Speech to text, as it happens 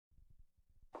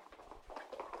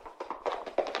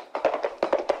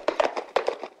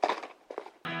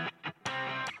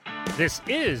This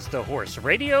is the Horse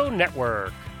Radio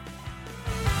Network.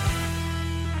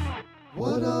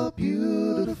 What a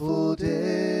beautiful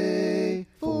day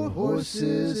for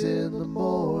horses in the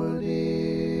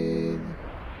morning.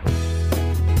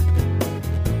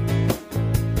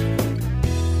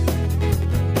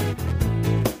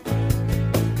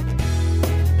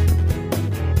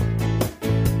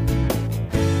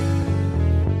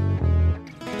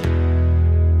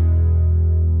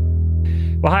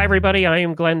 Well, hi, everybody. I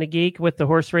am Glenn the Geek with the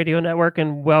Horse Radio Network,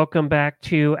 and welcome back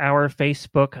to our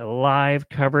Facebook Live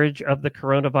coverage of the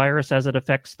coronavirus as it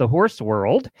affects the horse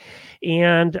world.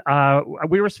 And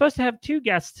we were supposed to have two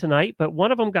guests tonight, but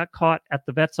one of them got caught at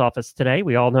the vet's office today.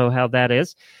 We all know how that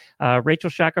is. Rachel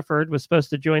Shackelford was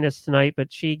supposed to join us tonight,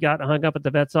 but she got hung up at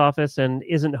the vet's office and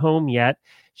isn't home yet.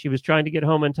 She was trying to get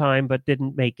home in time, but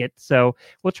didn't make it. So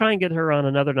we'll try and get her on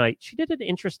another night. She did an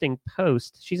interesting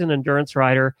post. She's an endurance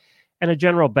rider and a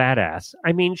general badass.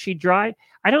 I mean,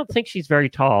 I don't think she's very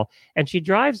tall, and she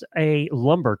drives a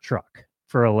lumber truck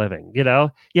for a living, you know?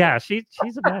 Yeah, she's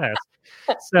a badass.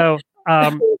 So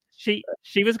she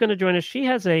was going to join us. She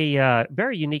has a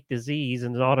very unique disease,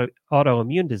 and an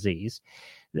autoimmune disease.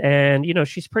 And, you know,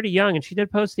 she's pretty young, and she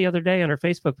did post the other day on her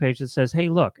Facebook page that says, hey,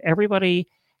 look, everybody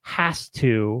has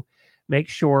to make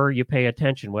sure you pay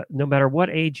attention, no matter what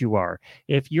age you are.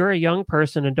 If you're a young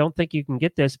person and don't think you can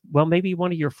get this, well, maybe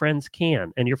one of your friends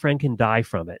can, and your friend can die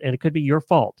from it. And it could be your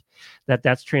fault that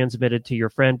that's transmitted to your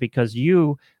friend because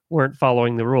you weren't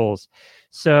following the rules.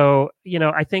 So, you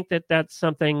know, I think that that's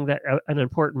something that an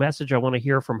important message I want to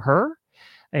hear from her.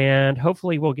 And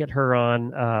hopefully we'll get her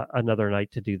on another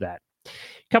night to do that.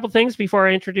 A couple things before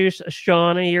I introduce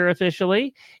Shauna here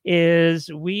officially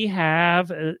is we have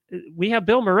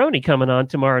Bill Maroney coming on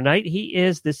tomorrow night. He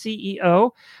is the CEO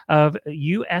of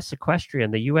US Equestrian.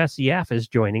 The USEF is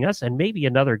joining us, and maybe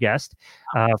another guest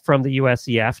from the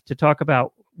USEF to talk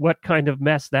about what kind of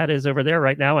mess that is over there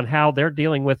right now and how they're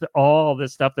dealing with all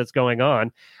this stuff that's going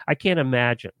on. I can't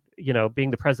imagine, you know,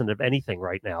 being the president of anything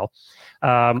right now,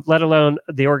 let alone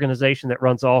the organization that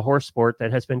runs all horse sport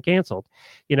that has been canceled.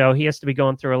 You know, he has to be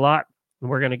going through a lot.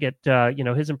 We're going to get,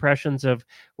 his impressions of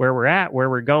where we're at, where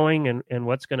we're going, and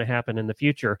what's going to happen in the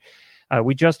future.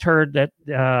 We just heard that,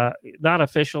 not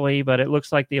officially, but it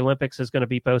looks like the Olympics is going to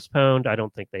be postponed. I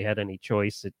don't think they had any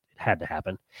choice. It had to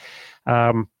happen.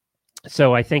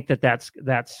 So I think that's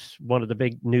one of the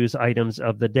big news items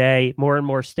of the day. More and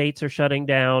more states are shutting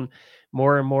down.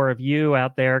 More and more of you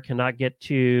out there can't get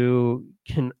to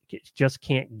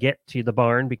the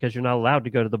barn because you're not allowed to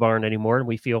go to the barn anymore. And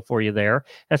we feel for you there.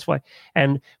 That's why.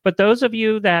 But those of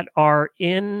you that are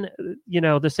in,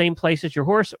 the same place as your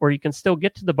horse, or you can still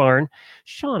get to the barn,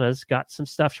 Shauna's got some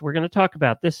stuff we're going to talk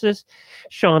about. This is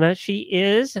Shauna. She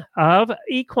is of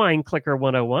Equine Clicker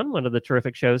 101, one of the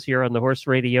terrific shows here on the Horse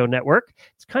Radio Network.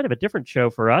 It's kind of a different show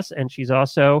for us. And she's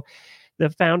also the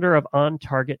founder of On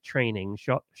Target Training.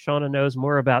 Shauna knows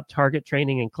more about target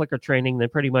training and clicker training than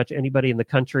pretty much anybody in the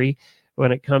country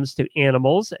when it comes to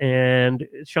animals. And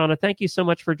Shauna, thank you so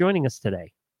much for joining us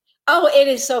today. Oh, it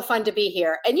is so fun to be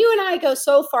here. And you and I go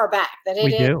so far back that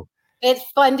it's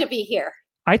fun to be here.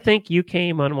 I think you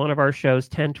came on one of our shows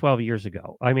 10, 12 years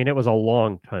ago. I mean, it was a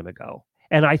long time ago.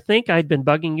 And I think I'd been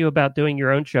bugging you about doing your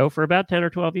own show for about 10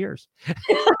 or 12 years. And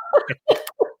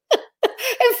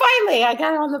finally, I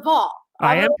got on the ball.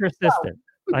 I am persistent.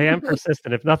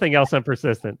 If nothing else, I'm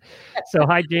persistent. So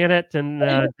hi, Janet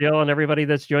and Jill and everybody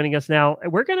that's joining us now.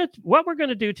 What we're going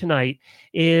to do tonight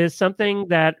is something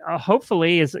that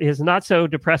hopefully is not so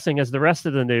depressing as the rest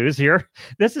of the news here.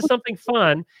 This is something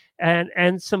fun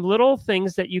and some little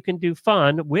things that you can do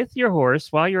fun with your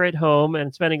horse while you're at home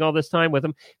and spending all this time with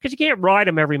them, because you can't ride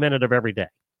them every minute of every day.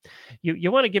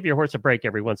 You want to give your horse a break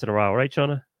every once in a while, right,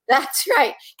 Shauna? That's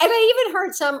right. And I even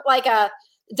heard some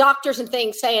doctors and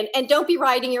things saying, and don't be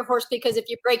riding your horse because if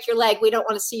you break your leg, we don't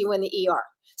want to see you in the ER.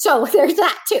 So there's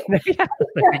that too. Yeah,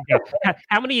 there you go.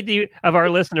 How many of our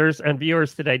listeners and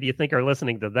viewers today do you think are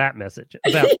listening to that message?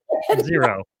 About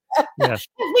zero. Yeah.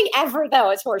 We ever though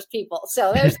as horse people.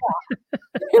 So there's that.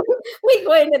 We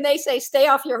go in and they say, stay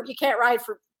off you can't ride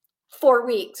for 4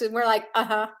 weeks. And we're like,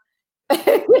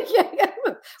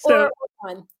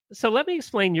 So let me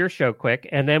explain your show quick,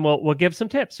 and then we'll give some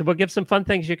tips. So we'll give some fun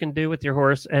things you can do with your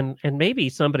horse, and maybe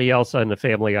somebody else in the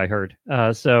family, I heard.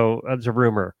 So it's a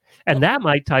rumor. And that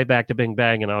might tie back to Bing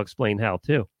Bang, and I'll explain how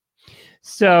too.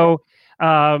 So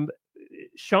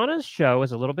Shauna's show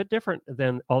is a little bit different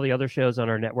than all the other shows on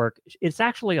our network. It's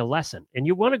actually a lesson, and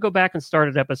you want to go back and start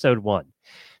at episode 1.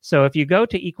 So if you go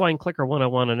to Equine Clicker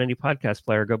 101 on any podcast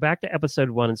player, go back to episode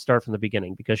 1 and start from the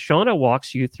beginning, because Shauna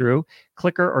walks you through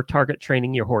clicker or target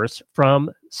training your horse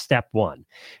from step 1.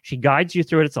 She guides you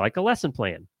through it. It's like a lesson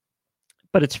plan,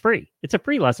 but it's free. It's a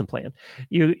free lesson plan.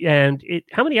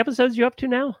 How many episodes are you up to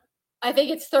now? I think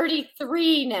it's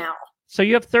 33 now. So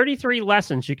you have 33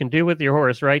 lessons you can do with your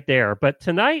horse right there. But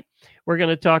tonight, we're going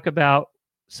to talk about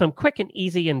some quick and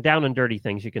easy and down and dirty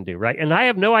things you can do, right? And I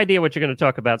have no idea what you're going to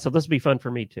talk about, so this will be fun for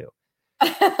me too.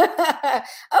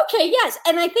 Okay, yes.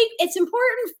 And I think it's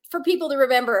important for people to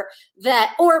remember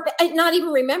that, or not even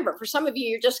remember, for some of you,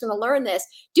 you're just going to learn this.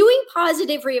 Doing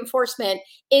positive reinforcement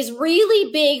is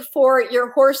really big for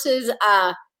your horse's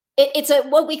it's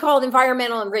what we call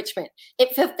environmental enrichment.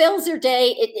 It fulfills their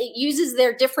day. It uses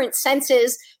their different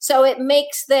senses. So it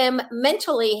makes them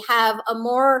mentally have a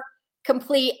more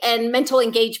complete and mental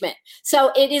engagement.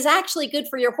 So it is actually good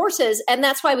for your horses. And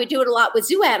that's why we do it a lot with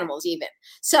zoo animals even.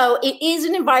 So it is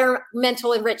an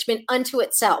environmental enrichment unto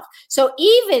itself. So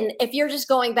even if you're just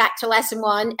going back to lesson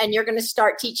 1 and you're going to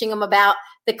start teaching them about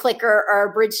the clicker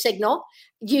or bridge signal,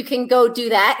 you can go do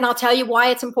that. And I'll tell you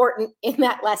why it's important in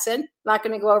that lesson. I'm not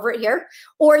going to go over it here.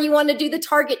 Or you want to do the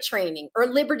target training or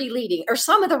liberty leading or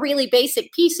some of the really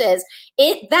basic pieces.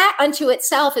 That unto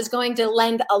itself is going to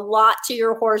lend a lot to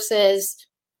your horse's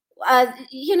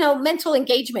mental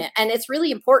engagement. And it's really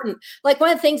important. Like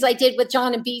one of the things I did with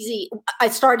John and Beezy, I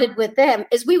started with them,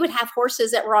 is we would have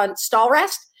horses that were on stall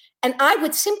rest. And I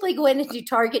would simply go in and do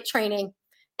target training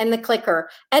and the clicker,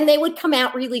 and they would come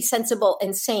out really sensible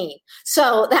and sane.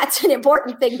 So that's an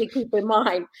important thing to keep in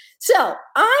mind. So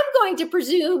I'm going to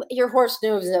presume your horse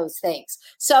knows those things.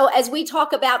 So as we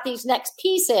talk about these next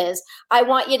pieces, I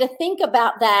want you to think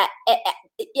about that.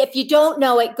 If you don't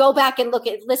know it, go back and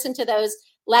listen to those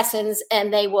lessons,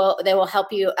 and they will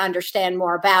help you understand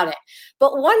more about it.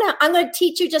 But I'm going to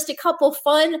teach you just a couple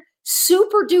fun,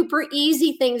 super duper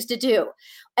easy things to do.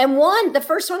 And the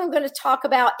first one I'm going to talk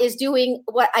about is doing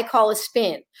what I call a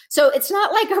spin. So it's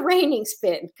not like a reining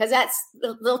spin, because that's a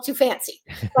little too fancy.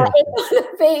 But it's going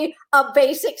to be a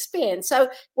basic spin. So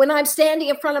when I'm standing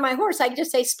in front of my horse, I can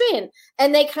just say spin,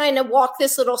 and they kind of walk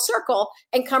this little circle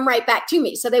and come right back to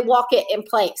me. So they walk it in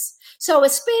place. So a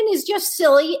spin is just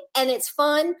silly and it's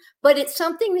fun, but it's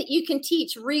something that you can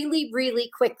teach really, really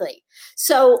quickly.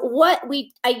 So what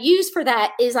I use for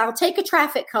that is I'll take a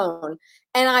traffic cone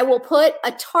and I will put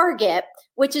a target,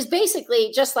 which is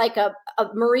basically just like a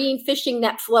marine fishing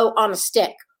net float on a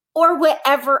stick, or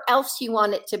whatever else you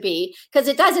want it to be, because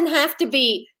it doesn't have to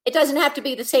be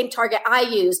the same target I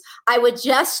use. I would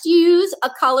just use a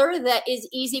color that is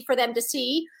easy for them to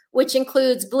see, which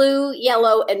includes blue,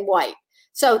 yellow, and white.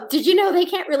 So did you know they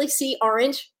can't really see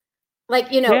orange?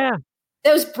 Yeah.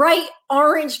 Those bright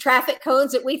orange traffic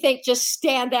cones that we think just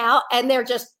stand out, and they're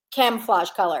just camouflage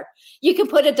color. You can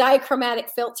put a diachromatic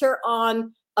filter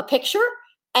on a picture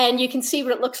and you can see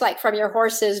what it looks like from your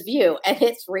horse's view, and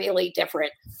it's really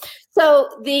different. So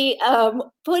that's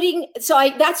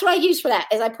what I use for that,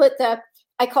 is I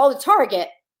call the target.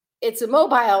 It's a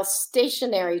mobile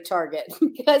stationary target,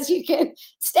 because you can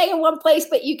stay in one place,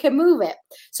 but you can move it.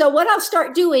 So what I'll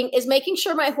start doing is making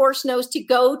sure my horse knows to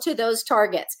go to those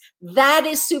targets. That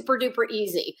is super duper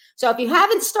easy. So if you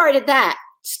haven't started that,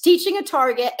 teaching a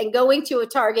target and going to a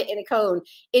target in a cone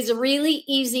is a really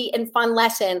easy and fun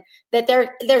lesson that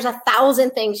there's 1,000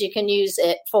 things you can use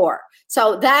it for.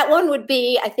 So that one would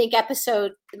be, I think,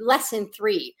 lesson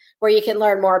 3, where you can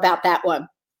learn more about that one.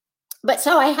 But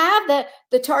so I have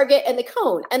the target and the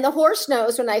cone, and the horse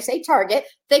knows when I say target,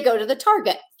 they go to the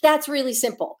target. That's really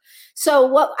simple. So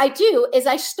what I do is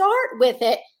I start with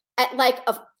it at like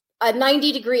a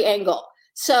 90-degree angle.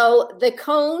 So the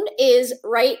cone is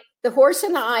right. The horse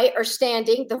and I are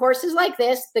standing. The horse is like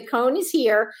this. The cone is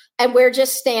here, and we're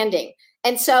just standing.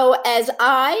 And so as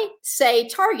I say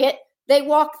target, they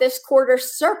walk this quarter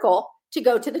circle to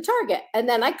go to the target. And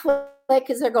then I click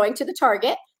because they're going to the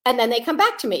target. And then they come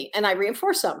back to me and I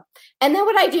reinforce them. And then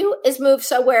what I do is move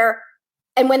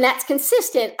and when that's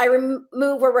consistent, I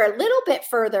move where we're a little bit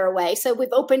further away. So we've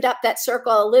opened up that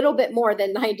circle a little bit more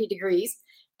than 90 degrees.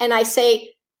 And I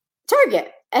say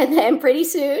target. And then pretty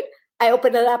soon I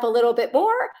open it up a little bit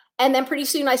more. And then pretty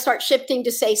soon I start shifting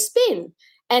to say spin.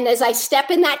 And as I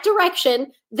step in that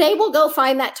direction, they will go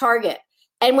find that target.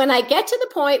 And when I get to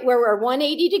the point where we're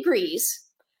 180 degrees,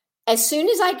 as soon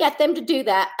as I get them to do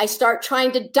that, I start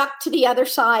trying to duck to the other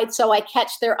side so I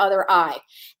catch their other eye.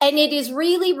 And it is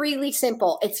really, really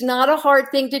simple. It's not a hard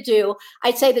thing to do.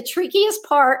 I'd say the trickiest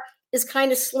part is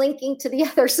kind of slinking to the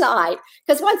other side,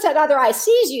 because once that other eye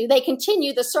sees you, they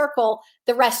continue the circle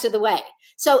the rest of the way.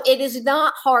 So it is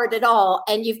not hard at all.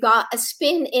 And you've got a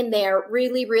spin in there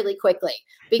really, really quickly.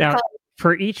 Because now,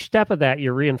 for each step of that,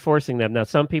 you're reinforcing them. Now,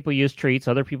 some people use treats.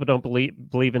 Other people don't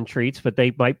believe in treats, but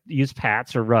they might use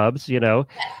pats or rubs,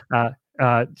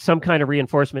 some kind of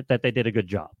reinforcement that they did a good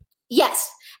job. Yes.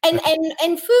 And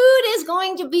food is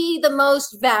going to be the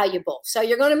most valuable. So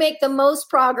you're going to make the most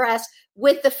progress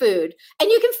with the food.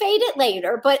 And you can fade it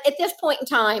later. But at this point in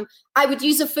time, I would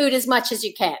use the food as much as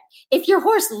you can. If your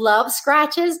horse loves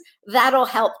scratches, that'll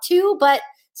help too. But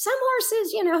some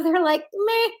horses, they're like,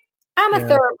 meh, I'm a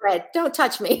thoroughbred. Don't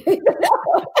touch me.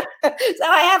 So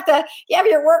you have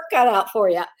your work cut out for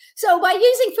you. So by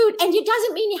using food, and it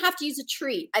doesn't mean you have to use a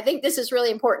treat. I think this is really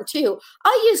important too.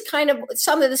 I'll use kind of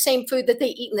some of the same food that they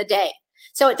eat in the day.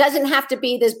 So it doesn't have to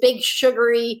be this big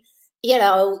sugary,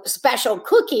 special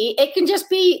cookie. It can just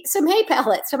be some hay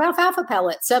pellets, some alfalfa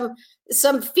pellets,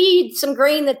 some feed, some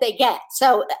grain that they get.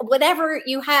 So whatever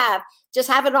you have, just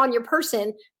have it on your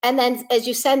person. And then as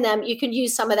you send them, you can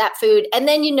use some of that food. And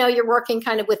then you're working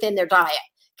kind of within their diet.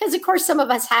 Because, of course, some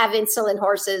of us have insulin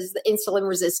horses, the insulin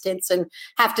resistance, and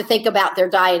have to think about their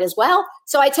diet as well.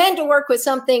 So I tend to work with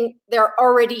something they're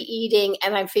already eating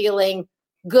and I'm feeling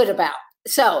good about.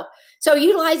 So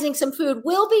utilizing some food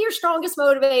will be your strongest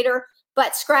motivator,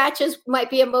 but scratches might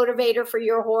be a motivator for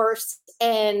your horse.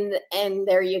 And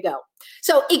there you go.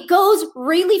 So it goes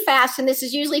really fast. And this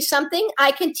is usually something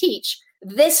I can teach.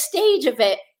 This stage of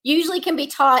it usually can be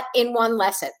taught in one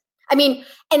lesson.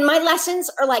 And my lessons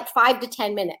are like 5 to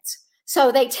 10 minutes. So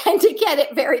they tend to get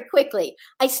it very quickly.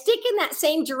 I stick in that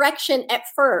same direction at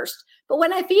first, but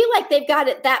when I feel like they've got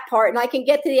it that part and I can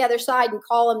get to the other side and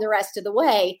call them the rest of the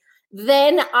way,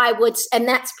 then I would, and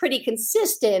that's pretty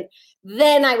consistent,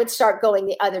 then I would start going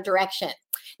the other direction.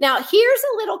 Now, here's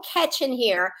a little catch in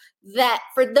here that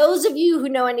for those of you who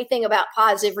know anything about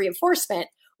positive reinforcement,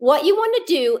 what you want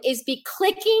to do is be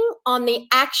clicking on the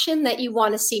action that you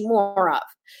want to see more of.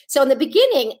 So in the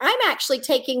beginning, I'm actually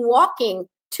walking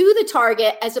to the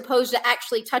target as opposed to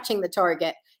actually touching the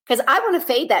target because I want to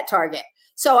fade that target.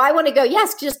 So I want to go,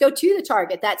 yes, just go to the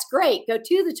target. That's great. Go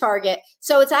to the target.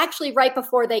 So it's actually right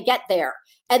before they get there.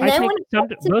 And then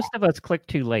most of us click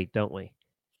too late, don't we?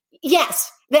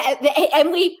 Yes.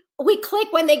 And we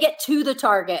click when they get to the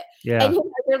target. Yeah. And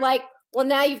you're like, well,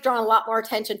 now you've drawn a lot more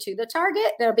attention to the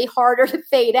target. It'll be harder to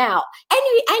fade out.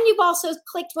 And you've also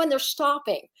clicked when they're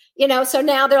stopping, so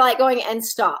now they're like going and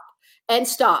stop. And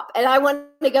I want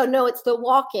to go, no, it's the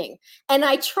walking. And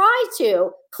I try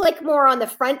to click more on the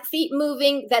front feet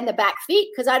moving than the back feet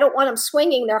because I don't want them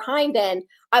swinging their hind end.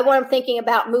 I want them thinking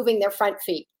about moving their front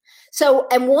feet. So,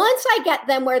 and once I get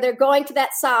them where they're going to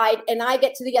that side and I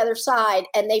get to the other side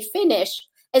and they finish,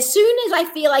 as soon as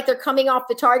I feel like they're coming off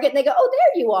the target and they go, oh,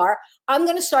 there you are, I'm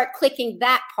going to start clicking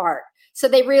that part. So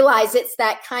they realize it's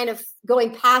that kind of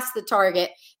going past the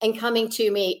target and coming to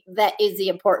me that is the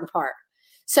important part.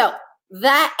 So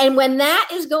that, and when that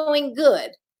is going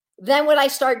good, then what I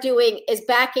start doing is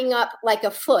backing up like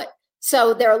a foot.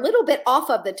 So they're a little bit off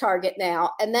of the target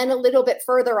now, and then a little bit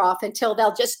further off until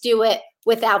they'll just do it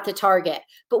without the target.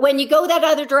 But when you go that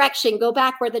other direction, go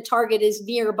back where the target is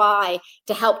nearby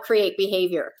to help create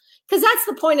behavior. Because that's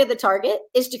the point of the target,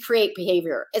 is to create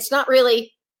behavior. It's not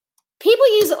really, people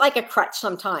use it like a crutch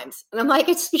sometimes. And I'm like,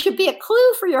 it should be a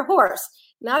clue for your horse,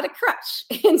 not a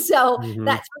crutch. And so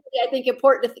that's really, I think,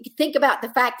 important to think about the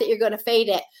fact that you're going to fade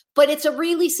it. But it's a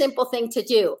really simple thing to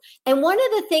do. And one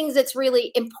of the things that's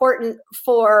really important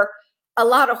for a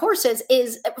lot of horses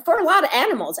is, for a lot of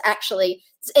animals, actually,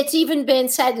 it's even been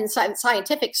said in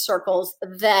scientific circles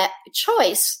that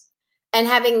choice and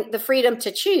having the freedom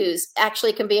to choose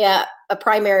actually can be a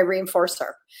primary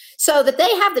reinforcer. So that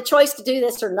they have the choice to do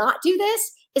this or not do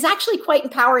this is actually quite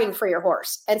empowering for your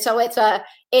horse. And so it's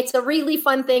a really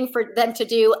fun thing for them to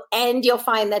do, and you'll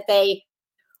find that they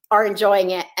are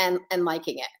enjoying it and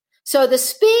liking it. So the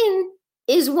spin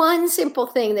is one simple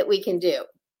thing that we can do.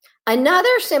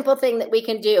 Another simple thing that we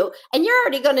can do, and you're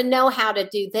already going to know how to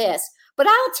do this, but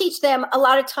I'll teach them a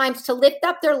lot of times to lift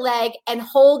up their leg and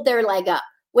hold their leg up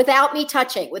without me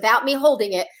touching, without me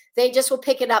holding it. They just will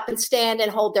pick it up and stand and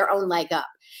hold their own leg up.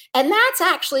 And that's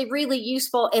actually really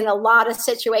useful in a lot of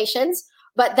situations,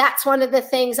 but that's one of the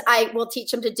things I will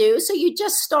teach them to do. So you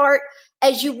just start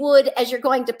as you would as you're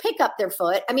going to pick up their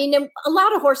foot. I mean, a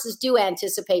lot of horses do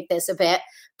anticipate this a bit,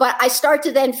 but I start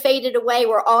to then fade it away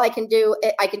where all I can do,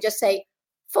 I can just say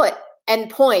foot and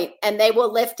point, and they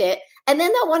will lift it. And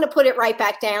then they'll want to put it right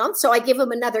back down. So I give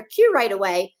them another cue right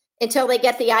away. until they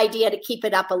get the idea to keep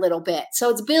it up a little bit. So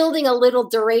it's building a little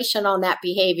duration on that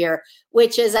behavior,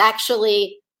 which is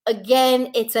actually,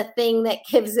 again, it's a thing that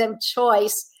gives them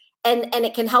choice, and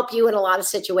it can help you in a lot of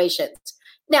situations.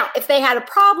 Now, if they had a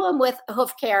problem with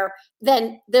hoof care,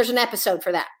 then there's an episode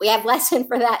for that. We have lesson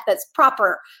for that that's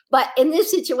proper. But in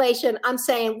this situation, I'm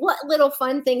saying, what little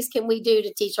fun things can we do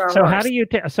to teach our horse? How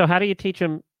do you teach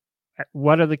them?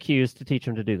 What are the cues to teach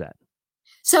them to do that?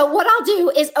 So what I'll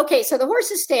do is, okay, so the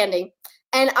horse is standing,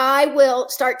 and I will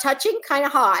start touching kind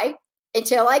of high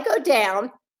until I go down,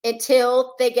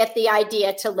 until they get the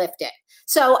idea to lift it.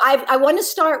 So I want to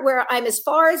start where I'm as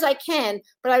far as I can,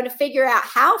 but I'm going to figure out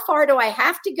how far do I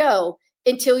have to go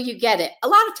until you get it. A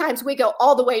lot of times we go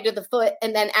all the way to the foot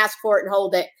and then ask for it and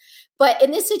hold it. But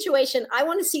in this situation, I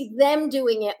want to see them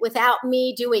doing it without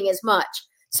me doing as much.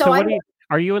 So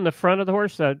are you in the front of the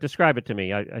horse? Describe it to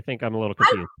me. I think I'm a little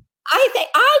confused. I think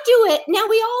I do it. Now,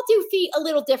 we all do feet a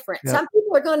little different. Yep. Some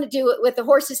people are going to do it with the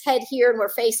horse's head here and we're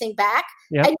facing back.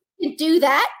 Yep. And you can do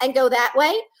that and go that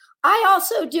way. I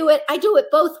also do it. I do it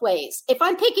both ways. If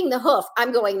I'm picking the hoof,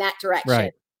 I'm going that direction.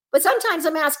 Right. But sometimes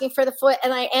I'm asking for the foot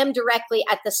and I am directly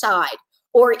at the side,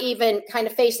 or even kind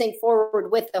of facing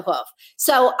forward with the hoof.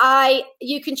 So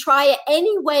you can try it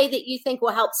any way that you think will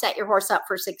help set your horse up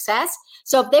for success.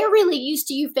 So if they're really used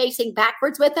to you facing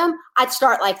backwards with them, I'd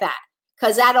start like that,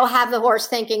 because that'll have the horse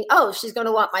thinking, oh, she's going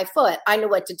to want my foot. I know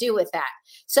what to do with that.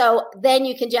 So then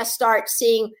you can just start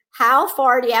seeing how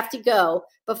far do you have to go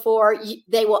before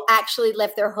they will actually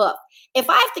lift their hoof. If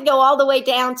I have to go all the way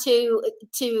down to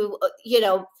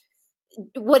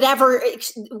whatever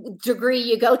degree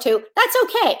you go to, that's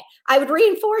okay. I would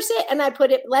reinforce it and I'd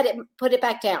put it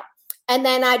back down. And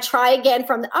then I'd try again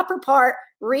from the upper part,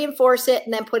 reinforce it,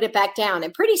 and then put it back down.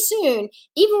 And pretty soon,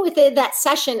 even within that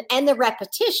session and the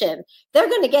repetition, they're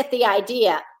going to get the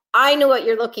idea. I know what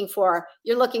you're looking for.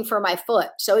 You're looking for my foot.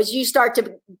 So as you start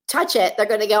to touch it, they're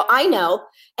going to go, I know.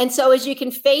 And so as you can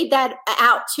fade that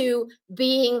out to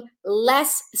being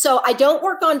less. So I don't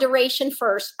work on duration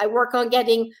first. I work on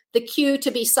getting the cue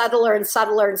to be subtler and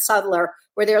subtler and subtler,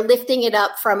 where they're lifting it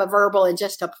up from a verbal and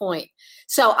just a point.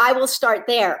 So I will start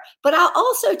there. But I'll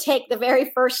also take the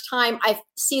very first time I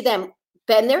see them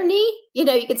bend their knee. You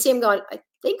can see them going, I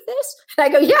think this. And I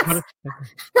go, yes,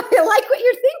 I like what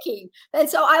you're thinking. And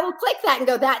so I will click that and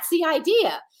go, that's the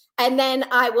idea. And then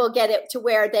I will get it to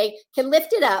where they can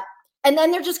lift it up. And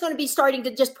then they're just going to be starting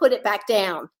to just put it back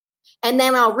down. And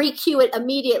then I'll re-cue it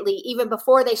immediately, even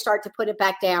before they start to put it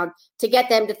back down, to get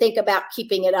them to think about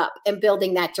keeping it up and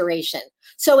building that duration.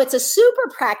 So it's a super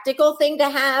practical thing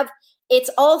to have. It's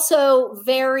also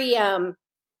very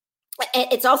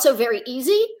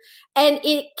easy. And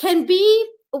it can be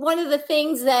one of the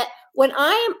things that when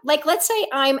I'm like, let's say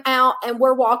I'm out and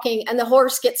we're walking and the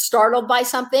horse gets startled by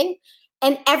something,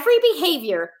 and every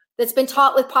behavior that's been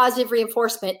taught with positive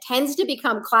reinforcement tends to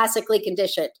become classically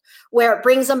conditioned, where it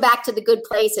brings them back to the good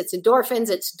place. It's endorphins,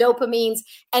 it's dopamines,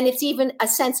 and it's even a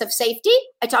sense of safety.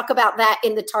 I talk about that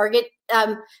in the target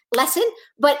lesson,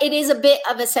 but it is a bit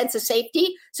of a sense of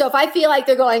safety. So if I feel like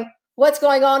they're going, what's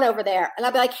going on over there? And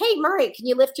I'll be like, hey, Murray, can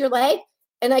you lift your leg?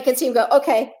 And I can see him go,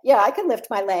 okay, yeah, I can lift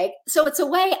my leg. So it's a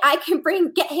way I can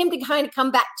get him to kind of come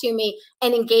back to me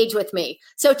and engage with me.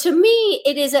 So to me,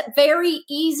 it is a very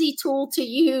easy tool to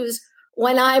use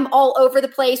when I'm all over the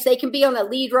place. They can be on a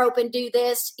lead rope and do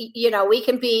this. We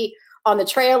can be on the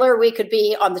trailer. We could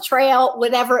be on the trail,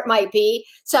 whatever it might be.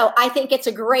 So I think it's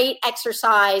a great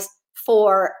exercise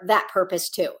for that purpose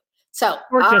too. So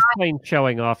or just plain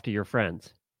showing off to your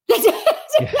friends.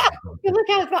 Look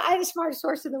how I'm the smartest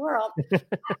horse in the world. I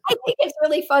think it's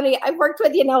really funny. I've worked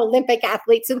with, Olympic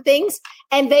athletes and things,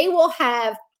 and they will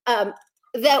have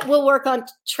that will work on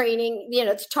training,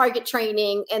 target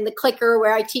training and the clicker,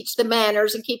 where I teach the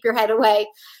manners and keep your head away.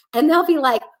 And they'll be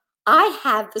like, I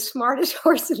have the smartest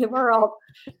horse in the world.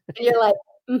 And you're like,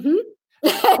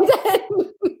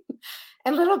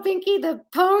 And little Pinky, the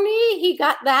pony, he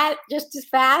got that just as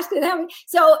fast.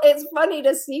 So it's funny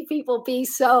to see people be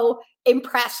so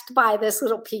impressed by this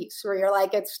little piece, where you're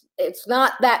like, it's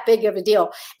not that big of a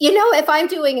deal. If I'm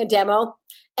doing a demo,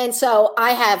 and so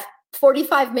I have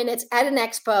 45 minutes at an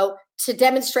expo to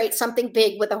demonstrate something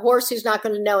big with a horse who's not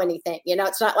going to know anything.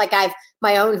 It's not like I have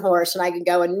my own horse and I can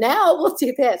go, and now we'll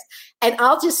do this. And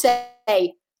I'll just say,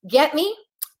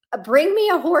 bring me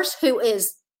a horse who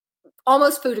is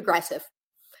almost food aggressive.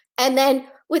 And then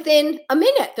within a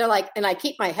minute, they're like, and I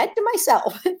keep my head to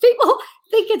myself. People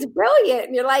think it's brilliant.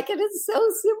 And you're like, it is so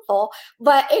simple,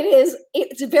 but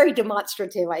it's very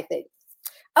demonstrative, I think.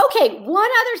 Okay. One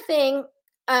other thing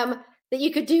that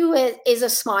you could do is a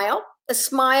smile. a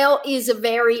smile is a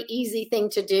very easy thing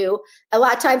to do. A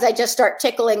lot of times I just start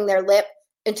tickling their lip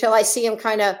until I see them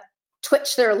kind of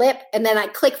twitch their lip, and then I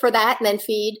click for that and then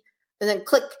feed, and then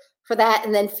click for that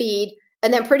and then feed.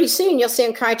 And then pretty soon you'll see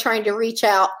them kind of trying to reach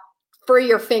out for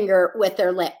your finger with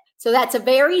their lip. So that's a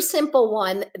very simple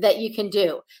one that you can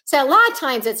do. So a lot of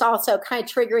times it's also kind of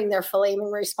triggering their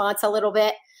flaming response a little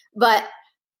bit, but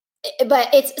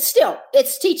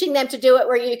it's teaching them to do it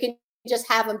where you can just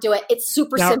have them do it. It's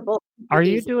super simple. Are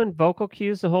you doing vocal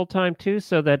cues the whole time too,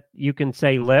 so that you can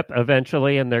say lip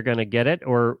eventually and they're going to get it,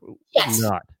 or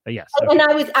not? Yes. Okay.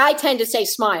 And I tend to say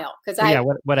smile because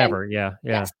whatever. Yeah.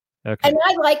 Yes. Okay. And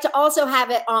I like to also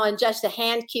have it on just the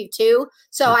hand cue too.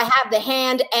 So I have the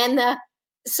hand and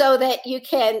so that you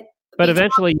can. But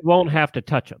eventually you won't have to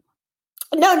touch them.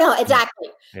 No, exactly.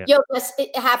 Yeah. You'll just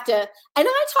have to. And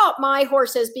I taught my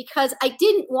horses because I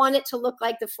didn't want it to look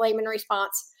like the flaming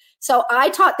response. So I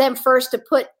taught them first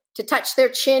to touch their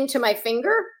chin to my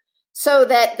finger so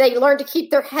that they learn to keep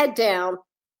their head down.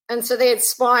 And so they'd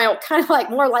smile kind of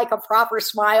like more like a proper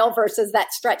smile versus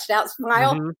that stretched out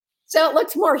smile. Mm-hmm. So it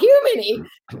looks more human-y.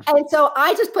 And so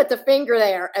I just put the finger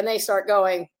there and they start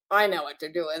going, I know what to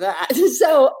do with that.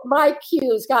 So my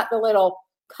cues got a little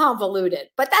convoluted,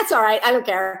 but that's all right. I don't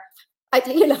care. Like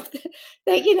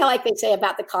they say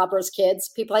about the Cobra's kids,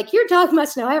 people like, your dog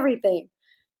must know everything.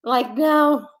 Like,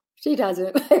 no, she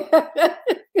doesn't.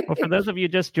 Well, for those of you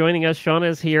just joining us, Shauna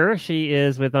is here. She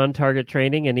is with On Target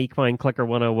Training and Equine Clicker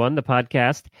 101, the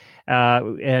podcast.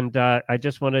 And I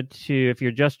just wanted to, if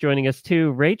you're just joining us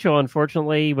too, Rachel,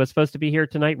 unfortunately, was supposed to be here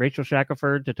tonight, Rachel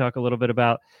Shackelford, to talk a little bit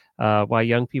about why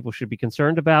young people should be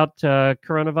concerned about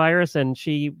coronavirus. And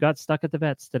she got stuck at the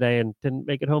vets today and didn't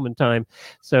make it home in time.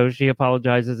 So she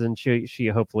apologizes, and she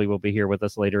hopefully will be here with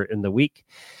us later in the week.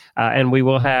 And we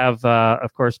will have,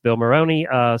 of course, Bill Maroney,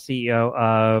 CEO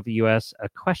of U.S.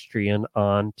 Equestrian,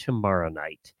 on tomorrow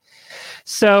night.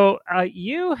 So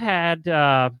you had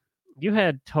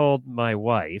told my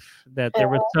wife that there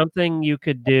was something you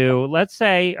could do. Let's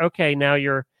say, okay, now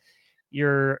your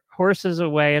horse is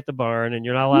away at the barn and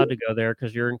you're not allowed to go there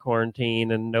because you're in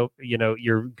quarantine and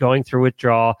you're going through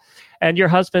withdrawal, and your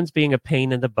husband's being a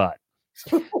pain in the butt.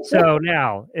 So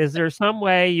now, is there some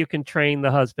way you can train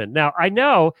the husband? Now, I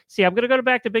know, I'm going to go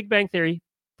back to Big Bang Theory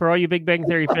for all you Big Bang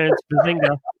Theory fans.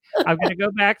 Bazinga. I'm going to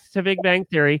go back to Big Bang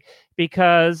Theory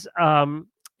because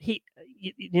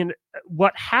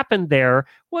what happened there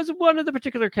was one of the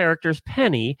particular characters,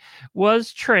 Penny,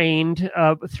 was trained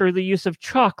through the use of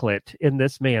chocolate in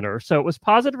this manner. So it was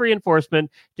positive reinforcement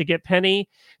to get Penny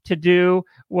to do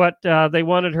what they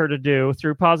wanted her to do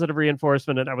through positive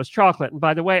reinforcement, and that was chocolate. And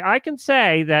by the way, I can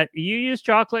say that you use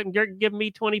chocolate and you're giving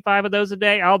me 25 of those a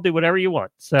day, I'll do whatever you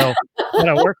want. So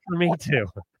it'll work for me too.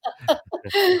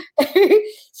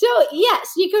 So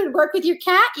yes, you can work with your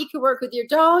cat, you can work with your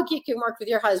dog, you can work with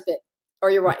your husband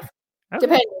or your wife,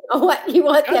 depending on what you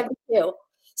want them to do.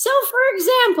 So for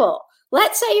example,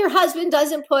 let's say your husband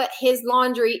doesn't put his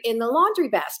laundry in the laundry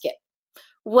basket.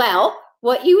 Well,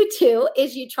 what you would do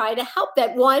is you try to help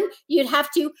that. One, you have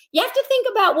to think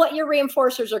about what your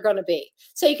reinforcers are going to be.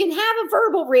 So you can have a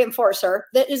verbal reinforcer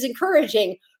that is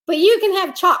encouraging, but you can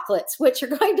have chocolates, which are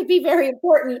going to be very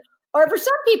important. Or for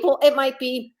some people, it might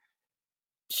be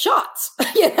shots, or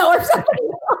something else.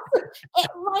 It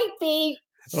might be.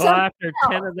 Well, after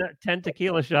 10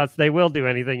 tequila shots, they will do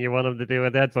anything you want them to do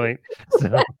at that point. So.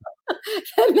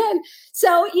 And then,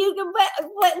 you can.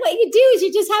 What you do is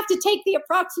you just have to take the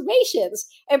approximations,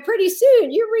 and pretty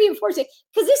soon you're reinforcing,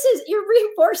 because you're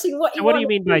reinforcing what you. What do you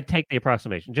mean by take the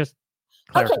approximation? Just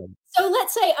clarify. Okay, so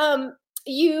let's say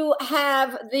you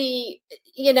have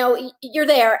you're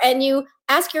there and you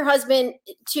ask your husband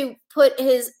to put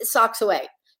his socks away.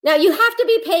 Now you have to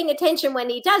be paying attention when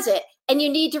he does it, and you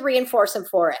need to reinforce him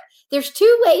for it. There's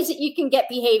two ways that you can get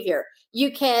behavior.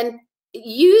 You can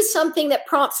use something that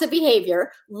prompts the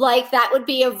behavior, like that would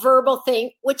be a verbal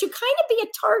thing, which would kind of be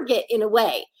a target in a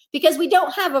way, because we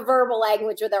don't have a verbal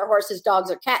language with our horses,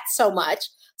 dogs, or cats so much.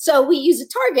 So we use a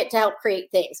target to help create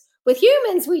things. With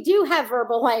humans, we do have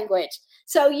verbal language.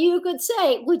 So you could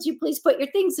say, would you please put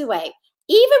your things away?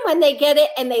 Even when they get it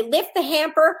and they lift the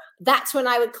hamper, that's when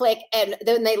I would click. And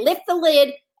then they lift the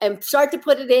lid and start to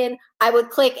put it in, I would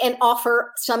click and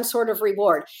offer some sort of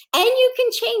reward. And you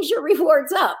can change your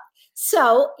rewards up.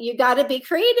 So you got to be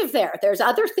creative there. There's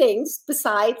other things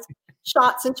besides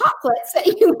shots and chocolates that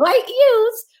you might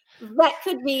use that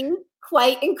could be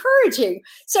quite encouraging.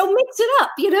 So mix it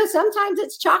up. Sometimes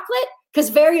it's chocolate, because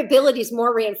variability is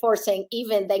more reinforcing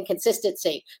even than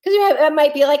consistency. Because it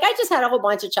might be like, I just had a whole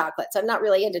bunch of chocolates. I'm not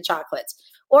really into chocolates.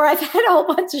 Or I've had a whole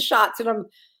bunch of shots and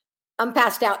I'm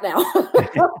passed out now.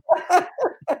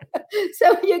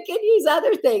 So you can use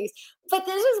other things. But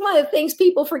this is one of the things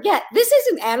people forget. This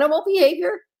isn't animal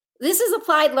behavior. This is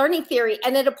applied learning theory,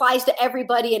 and it applies to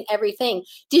everybody and everything.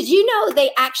 Did you know they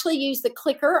actually use the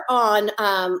clicker on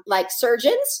like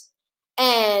surgeons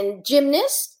and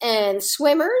gymnasts and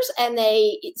swimmers? And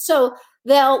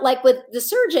they'll, like with the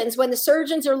surgeons, when the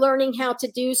surgeons are learning how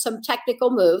to do some technical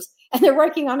moves, and they're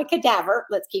working on a cadaver,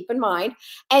 let's keep in mind.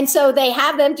 And so they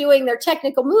have them doing their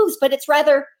technical moves, but it's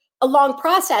rather a long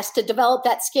process to develop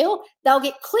that skill. They'll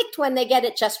get clicked when they get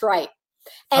it just right.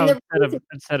 And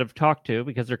instead of talk to,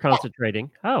 because they're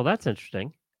concentrating. Yeah. Oh, that's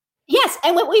interesting. Yes,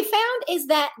 and what we found is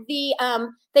that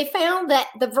they found that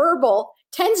the verbal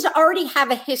tends to already have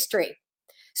a history,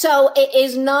 so it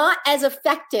is not as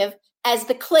effective as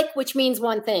the click, which means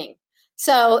one thing.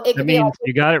 So it could means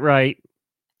you got it right.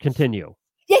 Continue.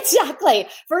 Exactly.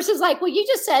 Versus like, well, you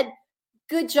just said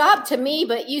good job to me,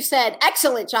 but you said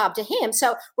excellent job to him.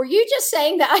 So were you just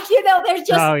saying that, there's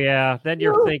just... Oh, yeah. Then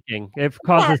you're thinking. It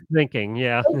causes thinking.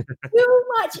 Yeah. Too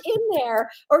much in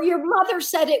there. Or your mother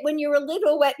said it when you were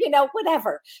little,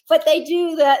 whatever. But they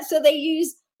do that. So they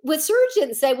use, with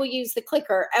surgeons, they will use the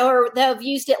clicker, or they've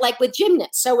used it like with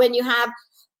gymnasts. So when you have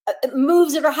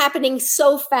moves that are happening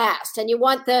so fast and you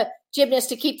want the gymnast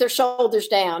to keep their shoulders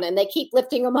down and they keep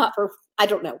lifting them up, or I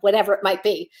don't know, whatever it might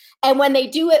be. And when they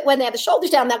do it, when they have the shoulders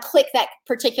down, they'll click that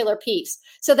particular piece.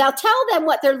 So they'll tell them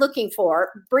what they're looking for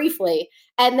briefly,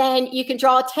 and then you can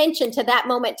draw attention to that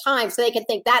moment in time so they can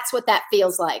think that's what that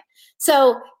feels like.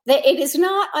 So it is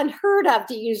not unheard of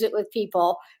to use it with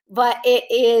people, but it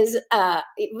is,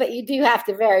 but you do have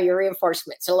to vary your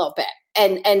reinforcements a little bit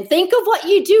and think of what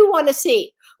you do want to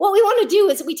see. What we want to do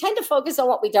is we tend to focus on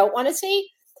what we don't want to see.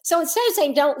 So instead of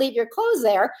saying, don't leave your clothes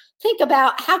there, think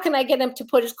about how can I get him to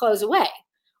put his clothes away,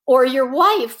 or your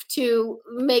wife to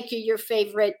make you your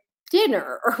favorite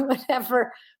dinner, or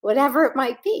whatever it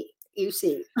might be, you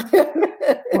see.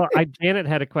 Well, Janet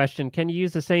had a question. Can you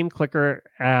use the same clicker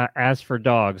as for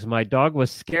dogs? My dog was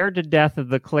scared to death of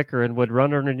the clicker and would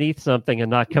run underneath something and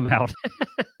not come out.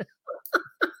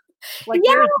 Like,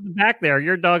 yeah. You're in the back there.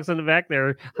 Your dog's in the back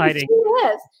there hiding. She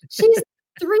is. She's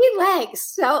 3 legs.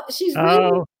 So she's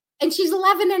really, and she's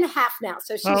 11 and a half now.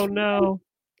 So she's, oh no.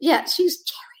 Yeah, she's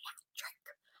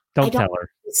geriatric. Don't tell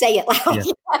her. Say it loud.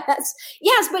 Yeah.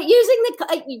 Yes, but using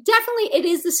definitely it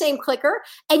is the same clicker.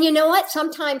 And you know what?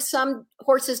 Sometimes some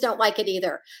horses don't like it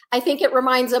either. I think it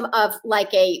reminds them of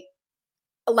like a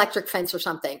electric fence or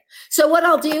something. So what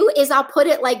I'll do is I'll put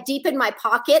it like deep in my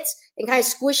pockets and kind of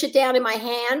squish it down in my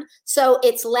hand so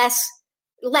it's less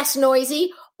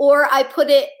noisy. Or I put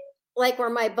it like where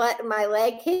my butt and my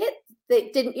leg hit.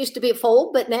 That didn't used to be a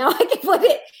fold, but now I can put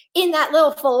it in that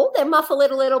little fold and muffle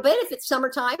it a little bit if it's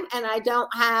summertime and I don't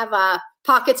have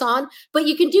pockets on. But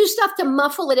you can do stuff to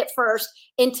muffle it at first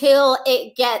until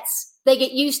they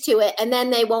get used to it, and then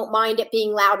they won't mind it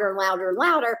being louder and louder and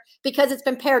louder because it's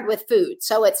been paired with food.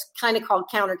 So it's kind of called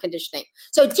counter conditioning.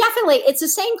 So definitely it's the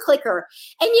same clicker.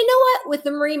 And you know what? With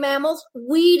the marine mammals,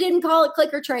 we didn't call it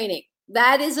clicker training.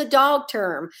 That is a dog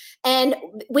term. And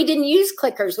we didn't use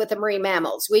clickers with the marine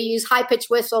mammals. We use high-pitched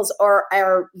whistles or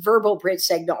our verbal bridge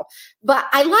signal. But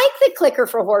I like the clicker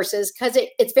for horses because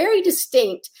it's very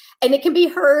distinct, and it can be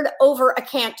heard over a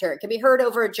canter. It can be heard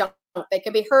over a jump. It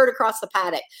can be heard across the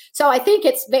paddock. So I think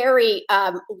it's very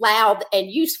loud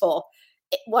and useful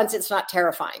once it's not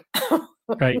terrifying.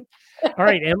 Right. All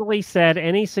right. Emily said,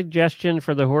 any suggestion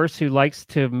for the horse who likes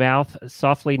to mouth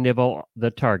softly nibble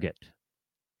the target?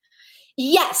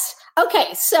 Yes.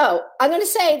 Okay. So I'm going to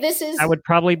say this is... That would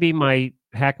probably be my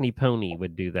Hackney pony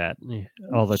would do that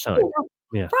all the time.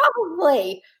 Yeah.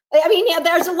 Probably. I mean, yeah,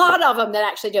 there's a lot of them that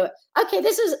actually do it. Okay.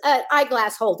 This is an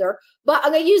eyeglass holder, but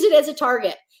I'm going to use it as a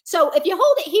target. So if you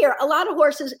hold it here, a lot of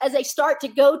horses, as they start to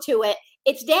go to it,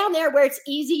 it's down there where it's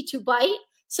easy to bite.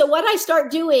 So what I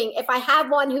start doing, if I have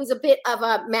one who's a bit of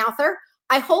a mouther,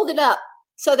 I hold it up.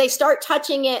 So they start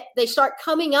touching it. They start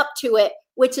coming up to it,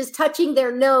 which is touching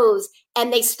their nose,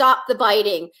 and they stop the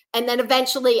biting. And then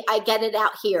eventually I get it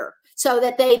out here so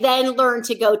that they then learn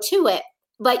to go to it.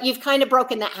 But you've kind of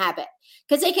broken that habit,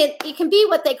 because it can be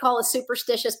what they call a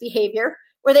superstitious behavior,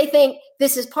 where they think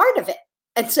this is part of it.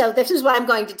 And so this is what I'm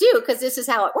going to do because this is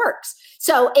how it works.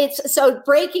 So so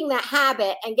breaking that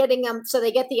habit and getting them so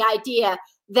they get the idea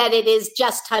that it is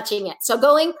just touching it. So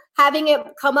having it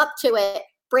come up to it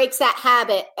breaks that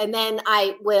habit. And then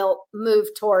I will move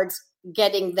towards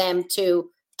getting them to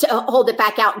hold it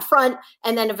back out in front.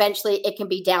 And then eventually it can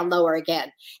be down lower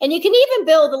again. And you can even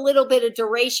build a little bit of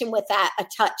duration with that, a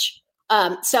touch.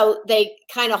 So they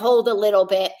kind of hold a little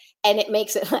bit. and it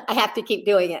makes it, I have to keep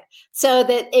doing it so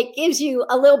that it gives you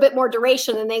a little bit more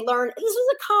duration and they learn this is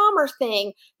a calmer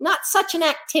thing, not such an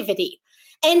activity.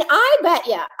 And I bet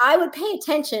you I would pay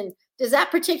attention. Does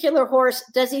that particular horse,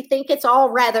 does he think it's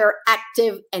all rather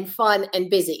active and fun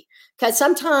and busy? Because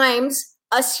sometimes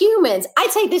us humans,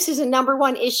 I'd say this is a number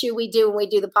one issue we do when we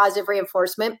do the positive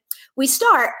reinforcement. We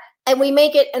start and we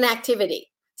make it an activity.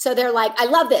 So they're like, I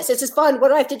love this. This is fun. What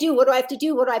do I have to do? What do I have to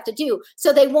do? What do I have to do?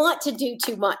 So they want to do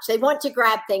too much. They want to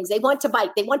grab things. They want to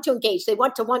bite. They want to engage. They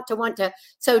want to.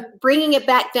 So bringing it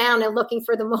back down and looking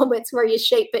for the moments where you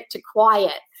shape it to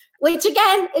quiet, which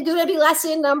again, it's going to be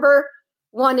lesson number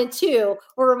 1 and 2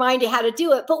 will remind you how to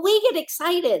do it, but we get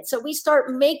excited. So we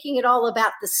start making it all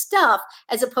about the stuff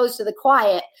as opposed to the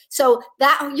quiet. So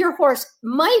that your horse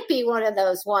might be one of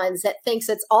those ones that thinks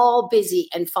it's all busy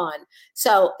and fun.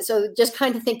 So just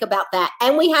kind of think about that.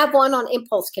 And we have one on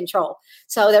impulse control.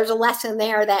 So there's a lesson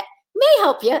there that may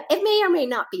help you. It may or may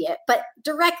not be it, but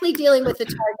directly dealing with the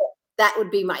target, that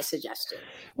would be my suggestion.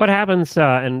 What happens,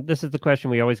 and this is the question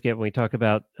we always get when we talk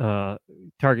about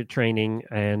target training,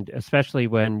 and especially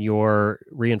when you're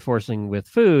reinforcing with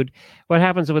food, what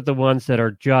happens with the ones that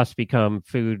are just become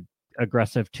food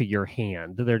aggressive to your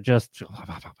hand? They're just,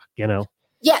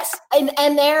 Yes.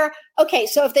 And they're, okay,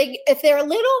 so if they're a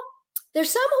little,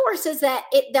 there's some horses that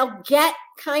they'll get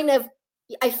kind of,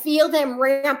 I feel them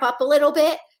ramp up a little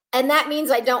bit. And that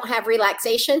means I don't have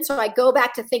relaxation. So I go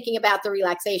back to thinking about the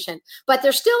relaxation. But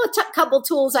there's still a couple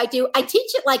tools I do. I teach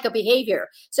it like a behavior.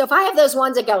 So if I have those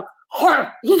ones that go, when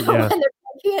they're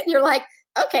and you're like,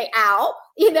 okay, ow,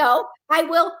 I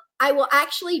will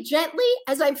actually gently,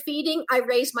 as I'm feeding, I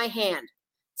raise my hand.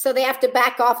 So they have to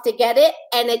back off to get it.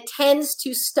 And it tends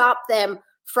to stop them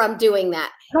from doing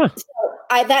that. Huh.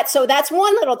 So that's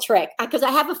one little trick, because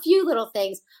I have a few little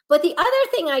things. But the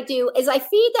other thing I do is I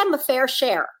feed them a fair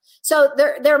share. So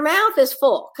their mouth is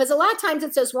full, because a lot of times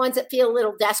it's those ones that feel a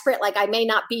little desperate, like I may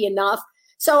not be enough.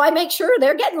 So I make sure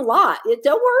they're getting a lot.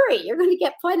 Don't worry, you're going to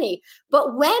get plenty.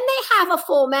 But when they have a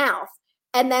full mouth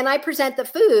and then I present the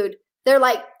food, they're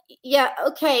like, yeah,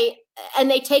 okay.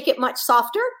 And they take it much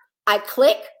softer. I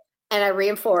click and I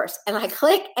reinforce, and I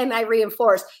click and I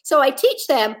reinforce. So I teach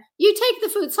them, you take the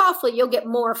food softly, you'll get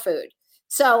more food.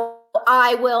 So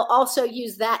I will also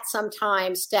use that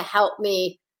sometimes to help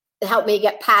me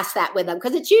get past that with them,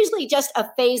 because it's usually just a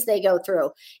phase they go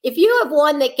through. If you have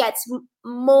one that gets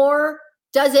more,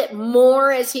 does it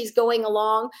more as he's going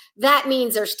along, that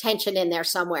means there's tension in there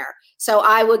somewhere. So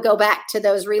I would go back to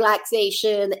those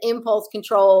relaxation, the impulse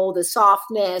control, the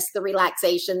softness, the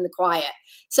relaxation, the quiet,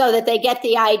 so that they get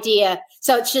the idea.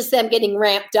 So it's just them getting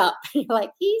ramped up. You're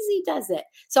like, easy does it.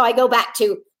 So I go back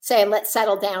to saying, let's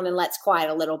settle down and let's quiet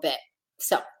a little bit.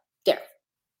 So there.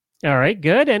 All right,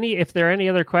 good. If there are any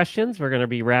other questions, we're going to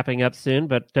be wrapping up soon,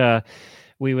 but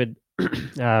we would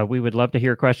love to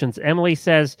hear questions. Emily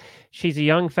says she's a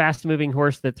young, fast-moving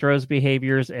horse that throws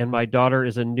behaviors, and my daughter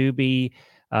is a newbie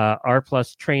R+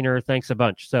 trainer. Thanks a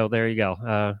bunch. So there you go.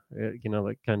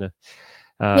 That kind of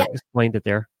explained it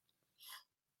there.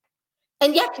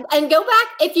 And and go back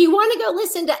if you want to go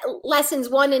listen to lessons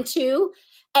 1 and 2,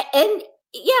 and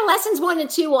lessons 1 and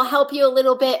 2 will help you a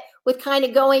little bit with kind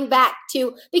of going back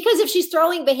to, because if she's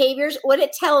throwing behaviors, what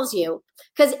it tells you,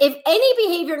 because if any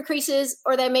behavior increases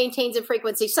or that maintains in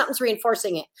frequency, something's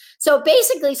reinforcing it. So it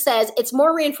basically says it's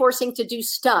more reinforcing to do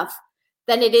stuff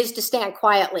than it is to stand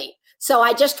quietly. So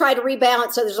I just try to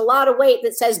rebalance. So there's a lot of weight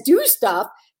that says do stuff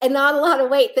and not a lot of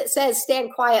weight that says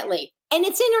stand quietly. And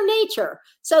it's in her nature.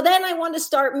 So then I want to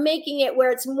start making it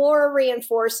where it's more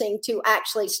reinforcing to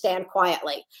actually stand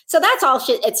quietly. So that's all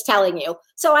it's telling you.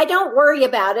 So I don't worry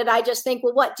about it. I just think,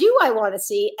 well, what do I want to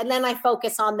see? And then I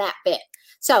focus on that bit.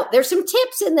 So there's some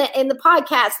tips in the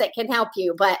podcast that can help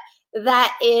you, but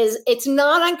it's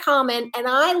not uncommon. And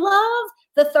I love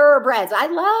the thoroughbreds. I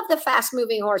love the fast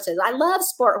moving horses. I love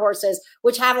sport horses,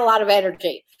 which have a lot of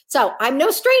energy. So I'm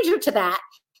no stranger to that.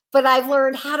 But I've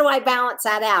learned, how do I balance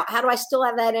that out? How do I still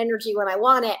have that energy when I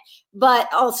want it, but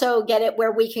also get it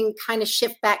where we can kind of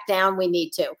shift back down we need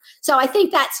to? So I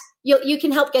think that's, you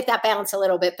can help get that balance a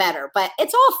little bit better, but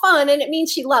it's all fun and it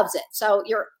means she loves it. So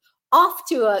you're off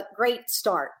to a great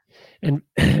start. And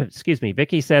excuse me,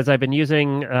 Vicky says, I've been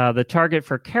using the Target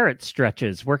for carrot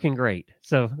stretches, working great.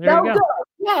 So there you go. Good.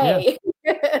 Yay.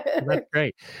 Yeah. That's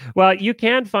great. Well, you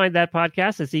can find that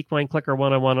podcast, it's Equine Clicker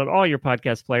 101 on all your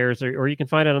podcast players, or you can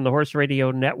find it on the Horse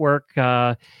Radio Network.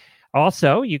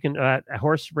 Also, you can at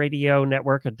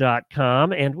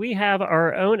horseradionetwork.com. And we have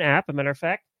our own app. As a matter of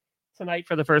fact, Tonight,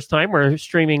 for the first time, we're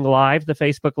streaming live the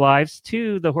Facebook Lives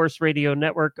to the Horse Radio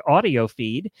Network audio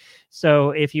feed.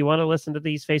 So if you want to listen to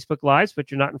these Facebook Lives,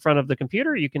 but you're not in front of the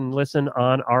computer, you can listen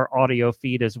on our audio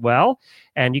feed as well.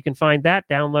 And you can find that,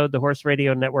 download the Horse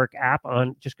Radio Network app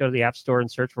just go to the App Store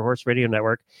and search for Horse Radio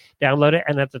Network, download it.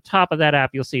 And at the top of that app,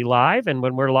 you'll see live. And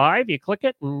when we're live, you click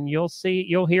it and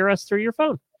you'll hear us through your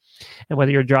phone. And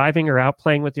whether you're driving or out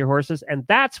playing with your horses, and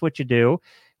that's what you do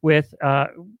with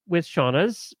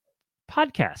Shauna's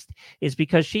podcast, is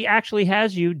because she actually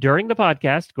has you during the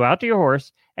podcast go out to your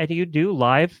horse and you do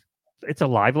live. It's a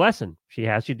live lesson. She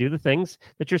has you do the things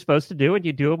that you're supposed to do, and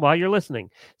you do them while you're listening.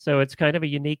 So it's kind of a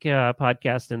unique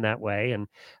podcast in that way, and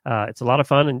it's a lot of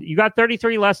fun. And you got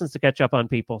 33 lessons to catch up on,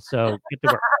 people. So get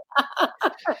to work.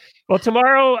 Well,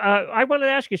 tomorrow, I wanted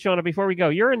to ask you, Shauna, before we go,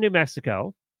 you're in New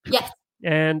Mexico. Yes.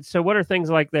 And so what are things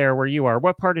like there where you are?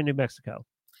 What part of New Mexico?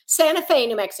 Santa Fe,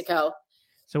 New Mexico.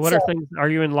 So what are things? Are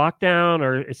you in lockdown,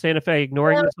 or is Santa Fe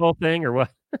ignoring this whole thing, or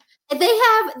what? They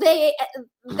have.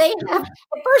 At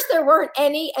first, there weren't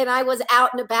any, and I was out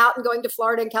and about and going to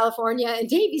Florida and California. And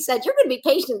Davey said, "You're going to be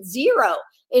patient zero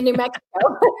in New Mexico."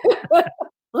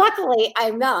 Luckily,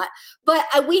 I'm not. But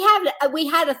we had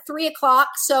a 3:00.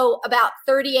 So about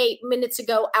 38 minutes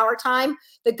ago, our time,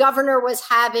 the governor was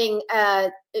having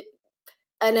an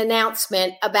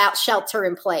announcement about shelter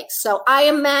in place. So I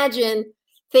imagine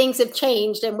things have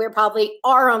changed, and we're probably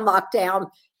on lockdown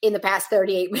in the past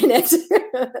 38 minutes.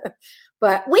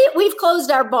 But we've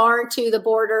closed our barn to the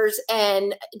boarders,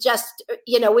 and just,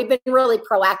 we've been really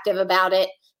proactive about it,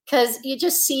 because you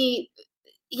just see,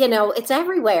 it's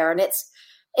everywhere, and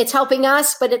it's helping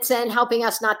us, but it's then helping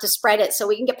us not to spread it so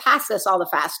we can get past this all the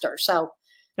faster. So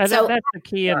that's the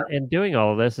key in doing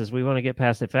all of this, is we want to get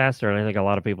past it faster. And I think a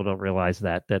lot of people don't realize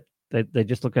that they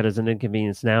just look at it as an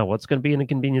inconvenience now. What's going to be an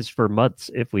inconvenience for months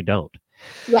if we don't?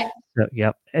 Yeah. So,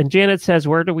 yep. And Janet says,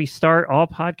 where do we start all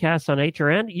podcasts on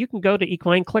HRN? You can go to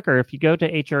Equine Clicker. If you go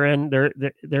to HRN,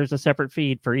 there's a separate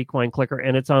feed for Equine Clicker,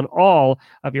 and it's on all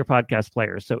of your podcast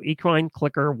players. So Equine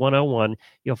Clicker 101,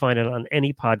 you'll find it on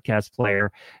any podcast player.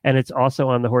 And it's also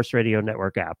on the Horse Radio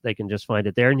Network app. They can just find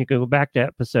it there, and you can go back to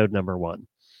episode number 1.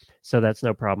 So that's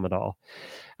no problem at all.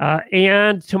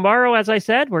 And tomorrow, as I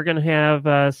said, we're going to have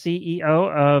CEO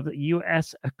of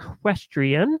U.S.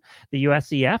 Equestrian, the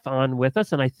USEF, on with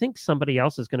us. And I think somebody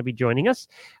else is going to be joining us.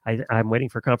 I'm waiting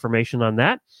for confirmation on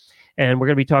that. And we're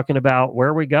going to be talking about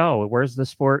where we go. Where's the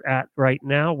sport at right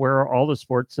now? Where are all the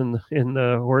sports in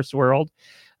the horse world?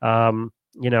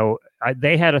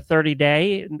 They had a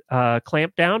 30-day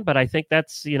clamp down, but I think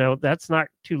that's not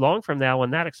too long from now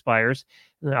when that expires.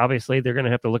 And obviously, they're going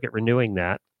to have to look at renewing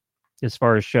that as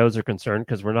far as shows are concerned,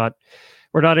 because we're not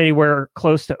anywhere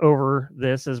close to over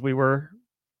this as we were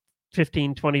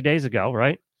 15, 20 days ago,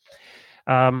 right?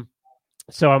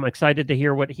 So I'm excited to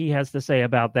hear what he has to say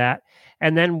about that.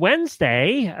 And then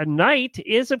Wednesday night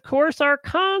is, of course, our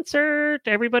concert.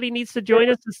 Everybody needs to join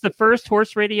us. It's the first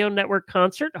Horse Radio Network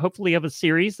concert, hopefully of a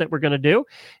series that we're going to do.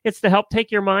 It's to help take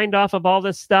your mind off of all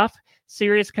this stuff,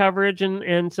 serious coverage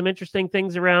and some interesting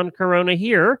things around Corona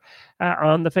here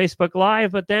on the Facebook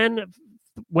Live. But then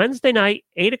Wednesday night,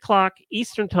 8:00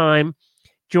 Eastern Time,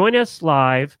 join us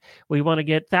live. We want to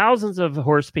get thousands of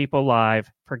horse people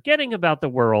live, forgetting about the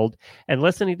world and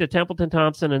listening to Templeton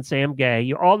Thompson and Sam Gay.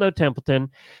 You all know Templeton.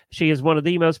 She is one of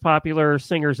the most popular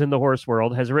singers in the horse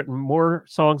world, has written more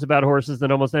songs about horses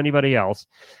than almost anybody else.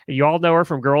 You all know her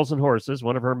from Girls and Horses,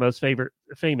 one of her most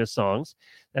famous songs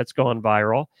that's gone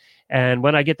viral. And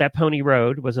When I Get That Pony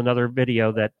Road was another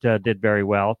video that did very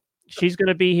well. She's going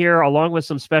to be here along with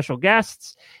some special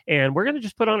guests, and we're going to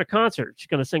just put on a concert. She's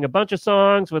going to sing a bunch of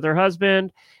songs with her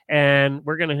husband, and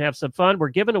we're going to have some fun. We're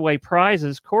giving away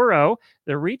prizes. Coro,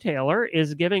 the retailer,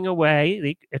 is giving away,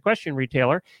 the equestrian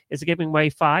retailer, is giving away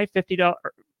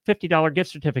 $50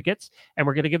 gift certificates, and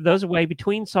we're going to give those away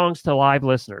between songs to live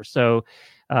listeners. So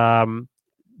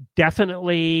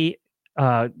definitely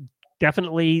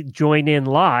join in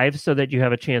live so that you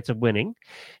have a chance of winning.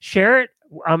 Share it.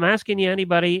 I'm asking you,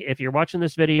 anybody, if you're watching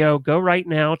this video, go right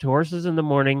now to Horses in the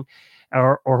Morning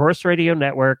or Horse Radio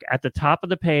Network. At the top of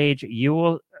the page,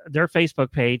 their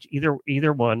Facebook page,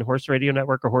 either one, Horse Radio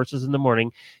Network or Horses in the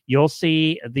Morning, you'll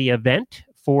see the event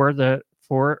for the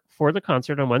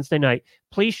concert on Wednesday night.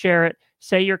 Please share it.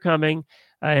 Say you're coming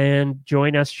and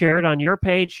join us. Share it on your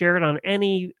page. Share it on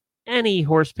any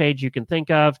horse page you can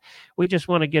think of. We just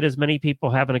want to get as many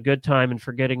people having a good time and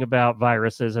forgetting about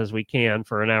viruses as we can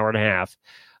for an hour and a half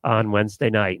on Wednesday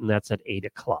night, and that's at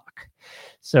 8:00.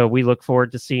 So we look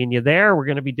forward to seeing you there. We're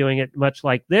going to be doing it much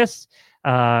like this,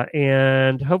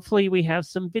 and hopefully we have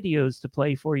some videos to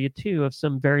play for you too of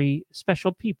some very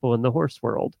special people in the horse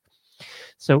world.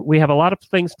 So we have a lot of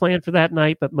things planned for that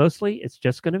night, but mostly it's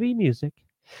just going to be music.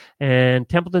 And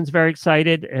Templeton's very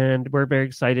excited, and we're very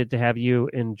excited to have you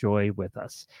enjoy with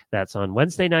us. That's on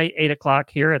Wednesday night, 8 o'clock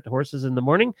here at the Horses in the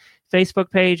Morning Facebook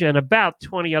page, and about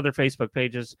 20 other Facebook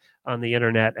pages on the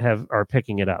internet are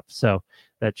picking it up. So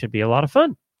that should be a lot of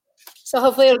fun. So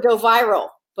hopefully it'll go viral,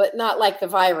 but not like the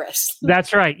virus.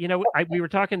 That's right. We were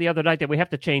talking the other night that we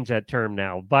have to change that term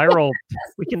now. Viral,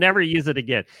 we can never use it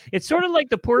again. It's sort of like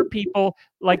the poor people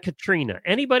like Katrina.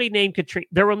 Anybody named Katrina,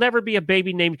 there will never be a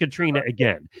baby named Katrina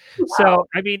again. Wow. So,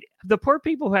 the poor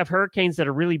people who have hurricanes that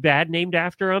are really bad named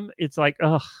after them, it's like,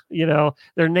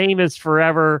 their name is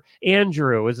forever.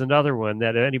 Andrew is another one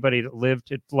that anybody that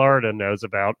lived in Florida knows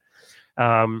about.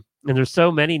 And there's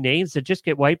so many names that just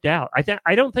get wiped out.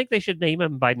 I don't think they should name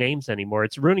them by names anymore.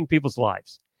 It's ruining people's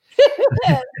lives.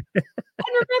 I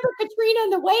remember Katrina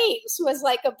and the Waves was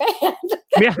like a band.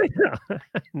 Yeah, I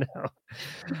know.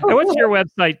 And what's your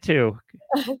website too?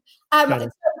 So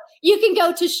you can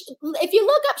go to, if you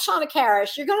look up Shauna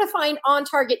Karish, you're going to find On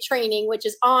Target Training, which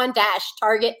is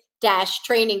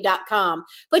on-target-training.com.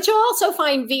 But you'll also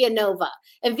find Via Nova.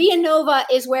 And Via Nova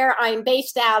is where I'm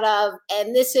based out of.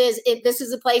 And this is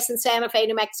a place in Santa Fe,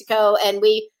 New Mexico. And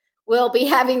we will be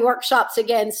having workshops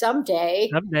again someday.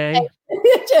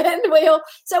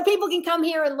 So people can come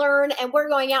here and learn. And we're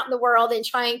going out in the world and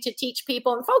trying to teach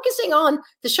people and focusing on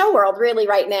the show world really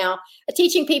right now,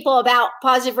 teaching people about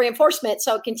positive reinforcement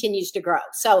so it continues to grow.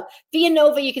 So Via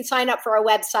Nova, you can sign up for our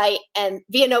website and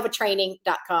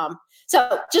vianovatraining.com.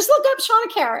 So just look up Shauna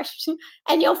Karish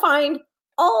and you'll find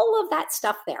all of that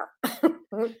stuff there.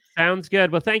 Sounds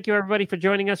good. Well, thank you, everybody, for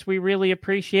joining us. We really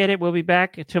appreciate it. We'll be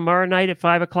back tomorrow night at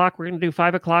 5 o'clock. We're going to do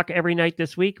 5 o'clock every night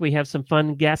this week. We have some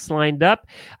fun guests lined up.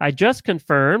 I just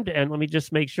confirmed, and let me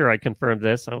just make sure I confirmed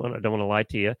this. I don't want to lie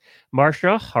to you.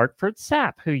 Marsha Hartford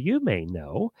Sapp, who you may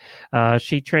know.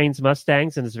 She trains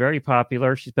Mustangs and is very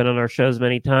popular. She's been on our shows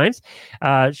many times.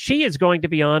 She is going to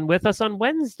be on with us on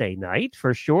Wednesday night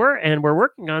for sure, and we're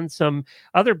working on some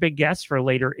other big guests for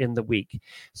later in the week.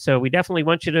 So we definitely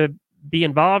want you to be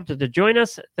involved to join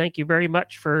us. Thank you very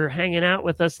much for hanging out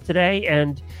with us today,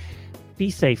 and be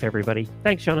safe, everybody.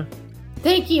 Thanks, Shauna.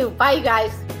 Thank you. Bye, you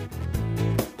guys.